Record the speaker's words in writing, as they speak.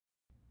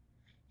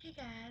Hey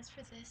guys,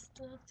 for this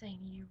little thing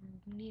you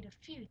need a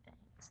few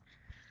things.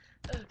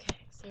 Okay,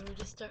 so we'll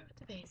just start with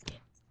the base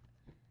kits.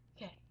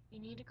 Okay, you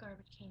need a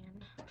garbage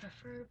can,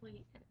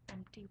 preferably an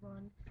empty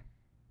one.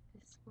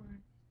 This one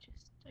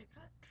I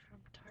got from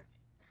Target.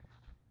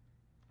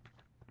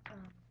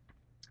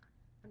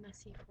 A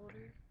messy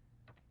folder.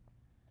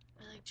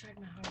 I tried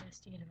my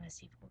hardest to get a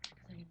messy folder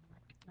because I didn't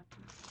like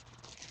nothing.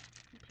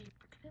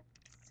 Paper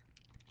clips.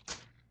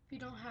 If you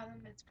don't have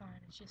them, it's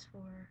fine. It's just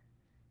for,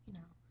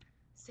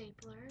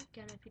 stapler.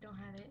 Again, if you don't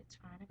have it, it's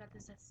fine. I got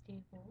this at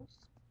Staples.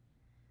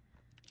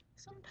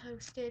 Some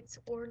Post-its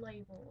or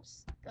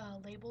labels.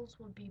 Labels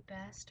would be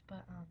best,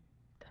 but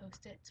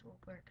Post-its will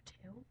work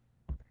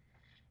too.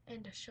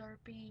 And a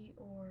Sharpie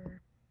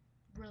or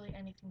really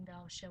anything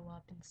that'll show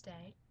up and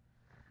stay.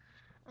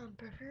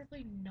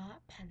 Preferably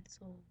not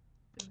pencil.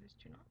 Those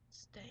do not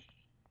stay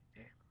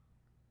very long.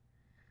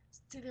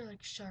 It's either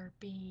like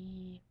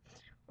Sharpie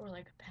or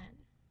like a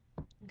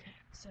pen. Okay,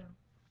 so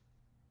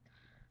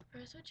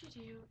first what you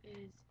do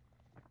is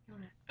you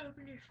want to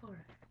open your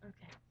folder.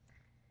 Okay.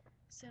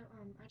 So,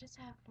 I just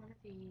have one of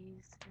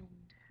these,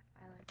 and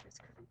I like this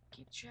because it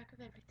keeps track of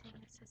everything.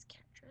 It says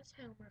Kendra's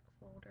homework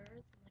folder,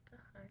 like a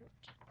heart.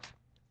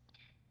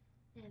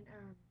 And,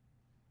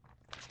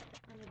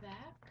 on the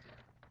back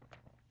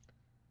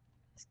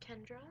is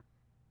Kendra.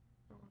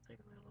 Oh, it's like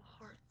a little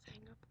heart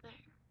thing up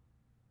there.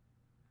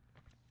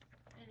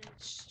 And it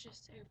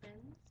just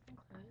opens and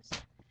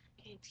closes.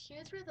 Okay,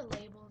 here's where the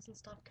labels and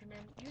stuff come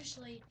in.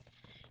 Usually,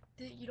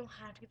 you don't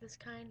have to get this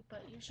kind,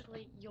 but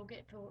usually you'll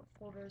get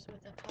folders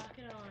with a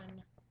pocket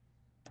on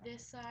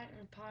this side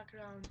and a pocket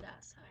on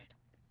that side.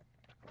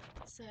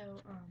 So,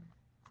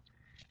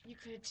 you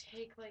could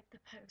take like the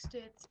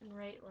Post-its and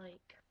write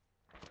like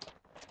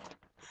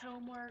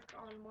homework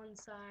on one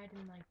side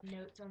and like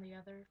notes on the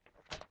other.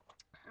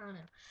 I don't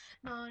know.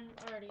 Mine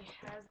already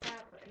has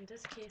that, but in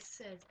this case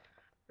it says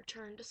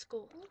return to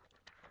school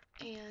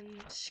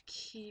and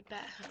keep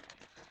at home.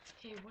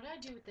 Okay, what I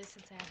do with this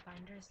since I have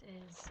binders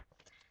is,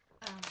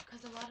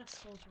 because a lot of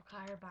schools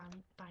require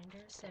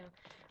binders, so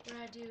what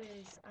I do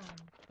is,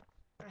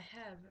 I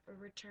have a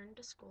return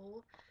to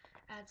school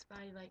adds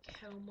my like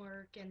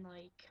homework and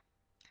like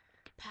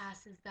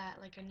passes that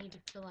like I need to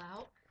fill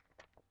out.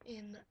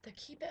 And the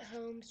keep at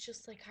home's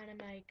just like kind of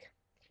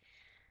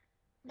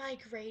my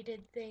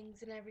graded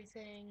things and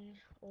everything,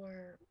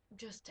 or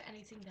just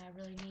anything that I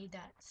really need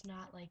that's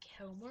not like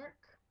homework.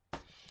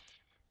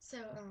 So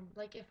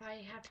like if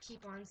I have to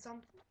keep on to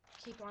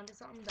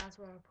something, that's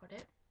where I'll put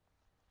it.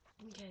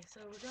 Okay, so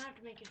we're gonna have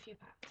to make a few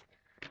piles.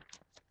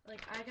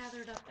 Like I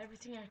gathered up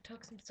everything. I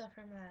took some stuff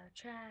from the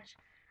trash.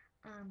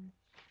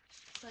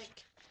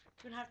 Like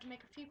we're gonna have to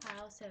make a few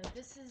piles. So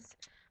this is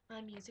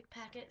my music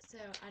packet, so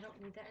I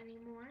don't need that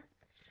anymore.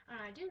 And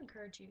I do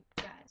encourage you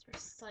guys,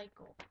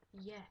 recycle.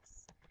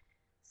 Yes.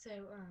 So,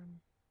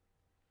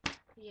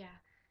 yeah.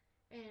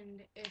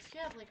 And if you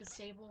have like a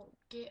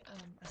get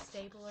a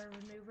stapler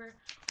remover,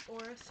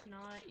 or if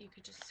not, you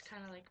could just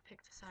kind of like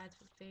pick the sides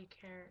with very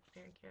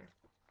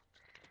careful.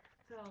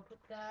 So I'll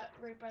put that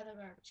right by the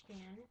garbage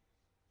can.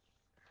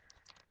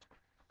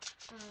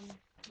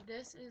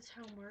 This is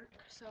homework,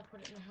 so I'll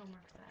put it in the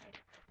homework side.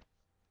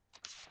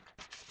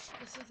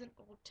 This is an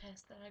old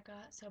test that I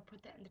got, so I'll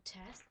put that in the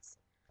tests,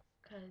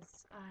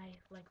 because I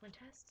like my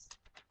tests.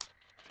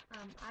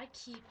 I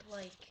keep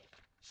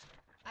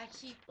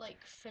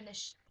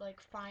finished like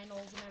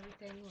finals and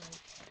everything,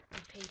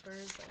 like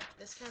papers, like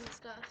this kind of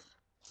stuff,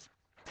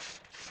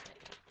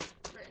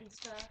 like written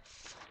stuff,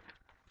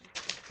 like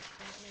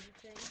that and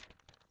everything.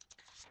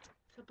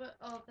 So I put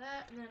all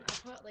that, and then I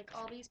put like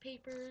all these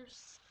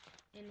papers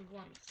in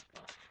one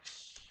spot.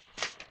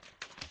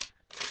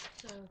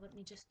 So let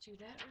me just do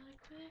that really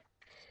quick.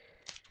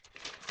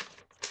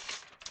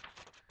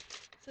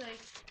 So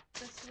like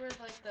this is where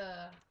like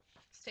the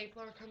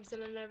stapler comes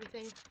in and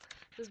everything.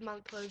 This is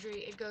month closure.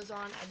 It goes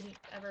on. I didn't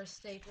ever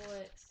staple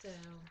it, so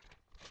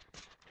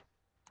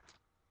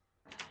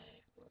I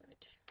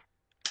would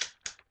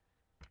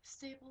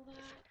staple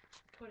that,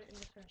 put it in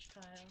the fresh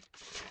pile.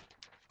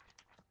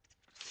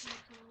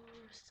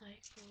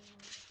 Recycle,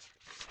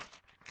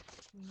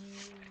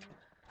 new,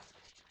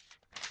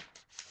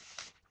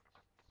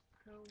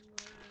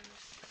 homework.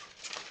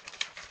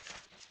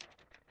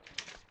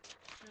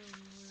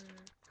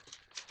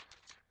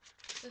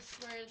 This is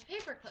where the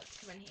paper clips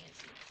come in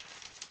handy.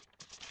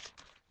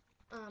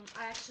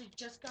 I actually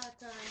just got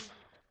done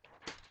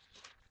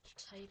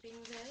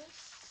typing this,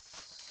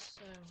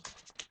 so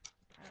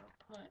I'll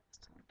put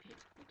some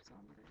paper clips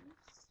on this.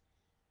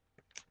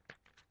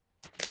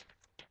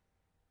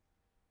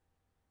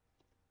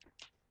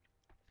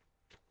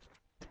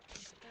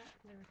 Like that,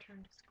 and then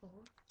return to school.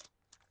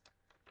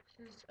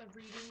 This is a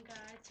reading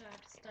guide, so I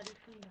have to study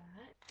from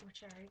that,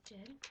 which I already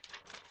did.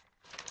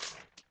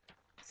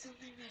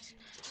 Something I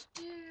didn't have to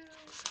do.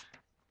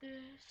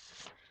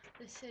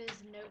 This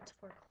is notes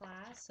for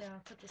class, so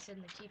I'll put this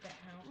in the keep at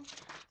home,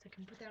 so I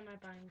can put that in my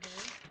binder.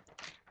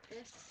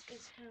 This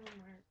is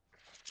homework.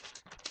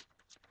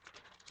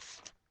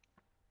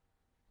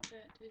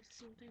 That is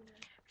something that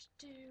I have to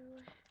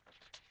do.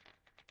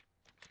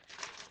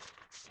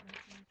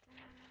 nothing like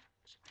that.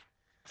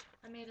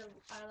 I made a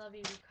I Love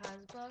You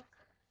Because book.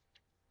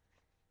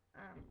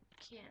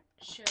 Can't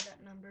show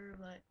that number,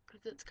 but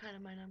because it's kind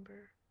of my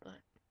number,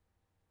 but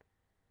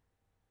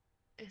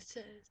it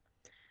says,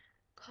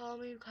 call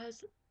me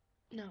because,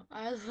 no,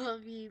 I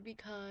love you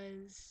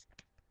because,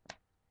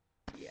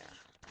 yeah,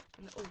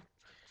 and, oh,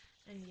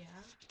 and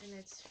yeah, and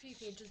it's 3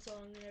 pages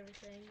long and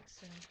everything,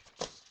 so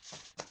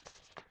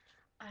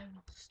I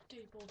will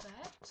staple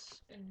that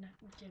and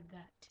give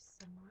that to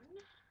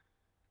someone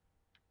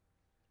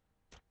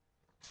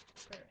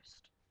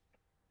first.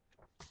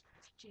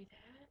 Do that.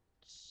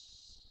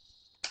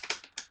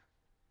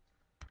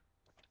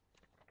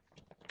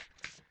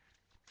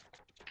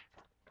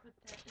 Put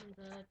that in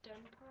the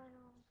done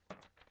pile.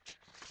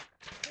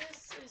 This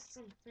is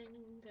something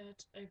that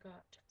I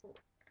got for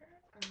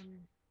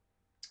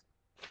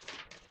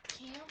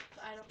camp.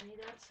 I don't need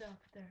it, so I'll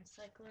put the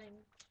recycling.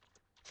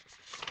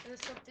 This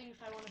is something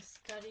if I want to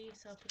study,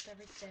 so I'll put that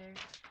right there.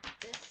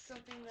 This is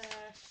something that I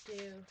have to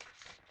do,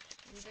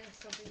 and this is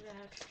something that I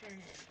have to turn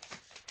in.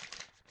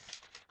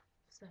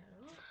 So,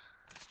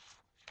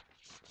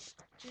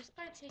 just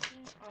by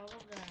taking all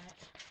of that,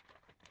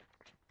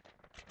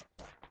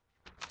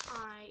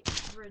 I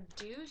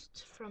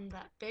reduced from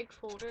that big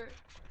folder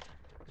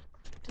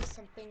to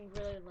something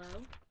really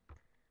low.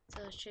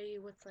 So I'll show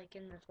you what's like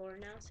in the folder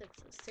now. So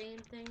it's the same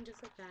thing,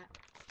 just like that.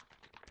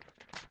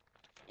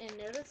 And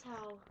notice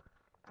how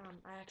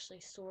I actually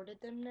sorted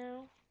them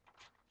now.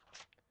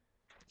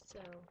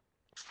 So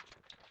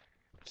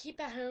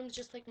keep at home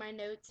just like my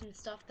notes and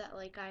stuff that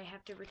like I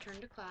have to return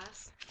to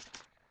class.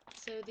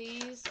 So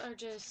these are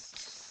just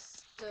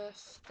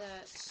stuff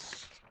that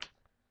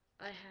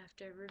I have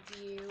to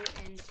review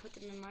and put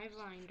them in my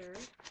binder.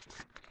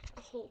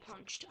 Hole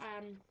punched.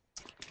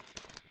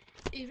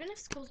 Even if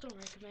schools don't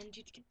recommend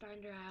you to get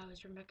binder, I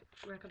always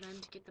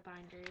recommend to get the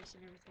binders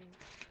and everything.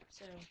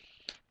 So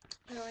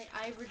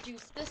I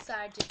reduced this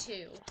side to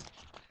 2.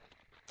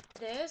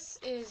 This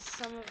is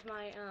some of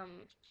my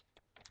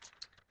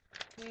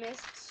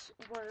missed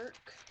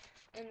work,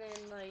 and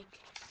then like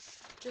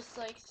just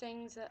like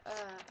things that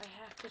I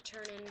have to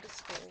turn into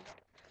school,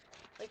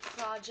 like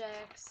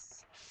projects.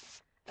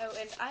 Oh,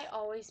 and I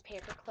always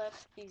paperclip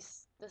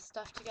this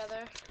stuff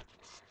together.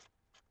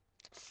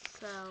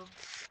 So,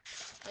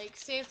 like,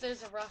 say if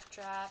there's a rough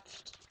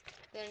draft,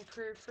 then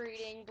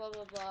proofreading, blah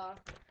blah blah.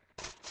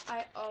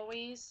 I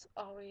always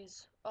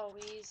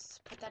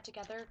put that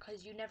together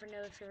because you never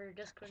know if you're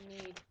just going to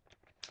need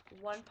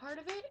one part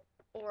of it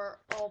or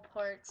all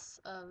parts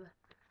of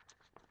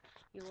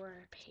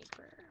your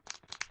paper.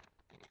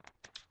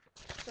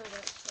 So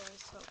that's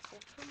always helpful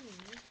for me.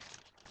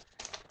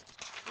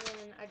 And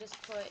then I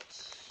just put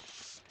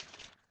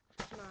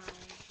my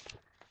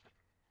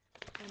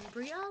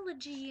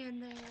embryology in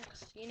there.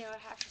 You know, I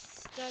have to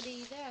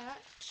study that,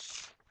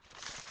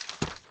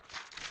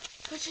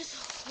 which is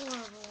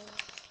horrible.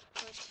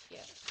 But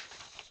yeah.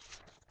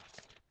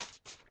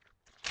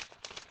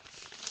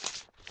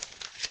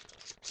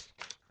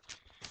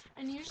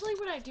 And usually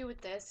what I do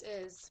with this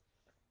is,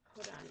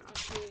 hold on, I'll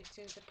show you as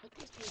soon as I put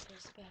these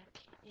papers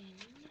back in,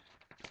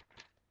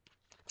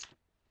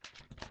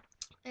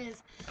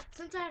 is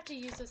since I have to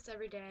use this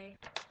every day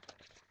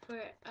for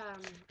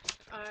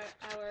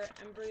our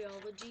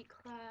embryology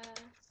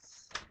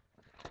class,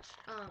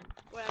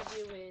 what I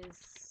do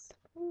is,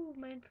 ooh,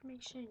 my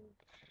information.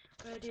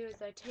 What I do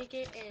is I take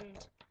it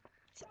and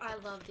I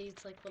love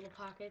these like little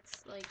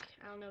pockets, like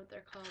I don't know what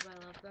they're called, but I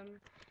love them.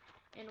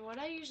 And what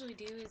I usually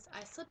do is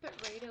I slip it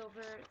right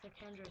over the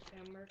Kendrick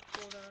Lamar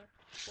folder,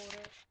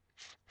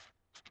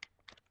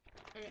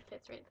 and it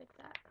fits right like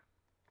that.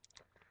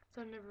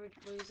 So I never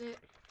lose it.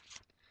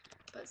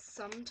 But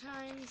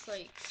sometimes,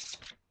 like,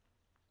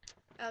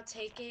 I'll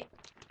take it,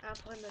 I'll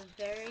put in the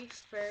very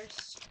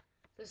first,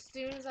 as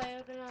soon as I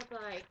open up,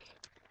 like,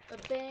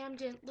 bam,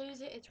 didn't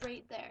lose it, it's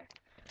right there.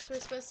 So we're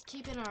supposed to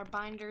keep in our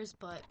binders,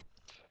 but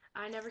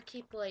I never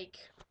keep, like,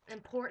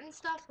 important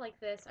stuff like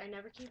this, I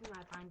never keep in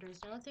my binders.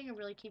 The only thing I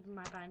really keep in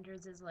my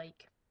binders is,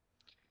 like,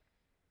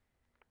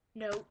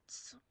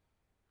 notes.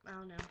 I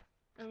don't know.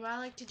 And what I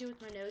like to do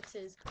with my notes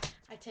is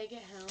I take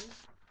it home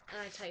and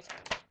I type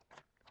it.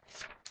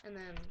 And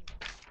then,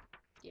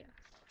 yeah.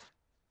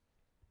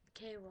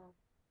 Okay, well,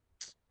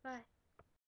 bye.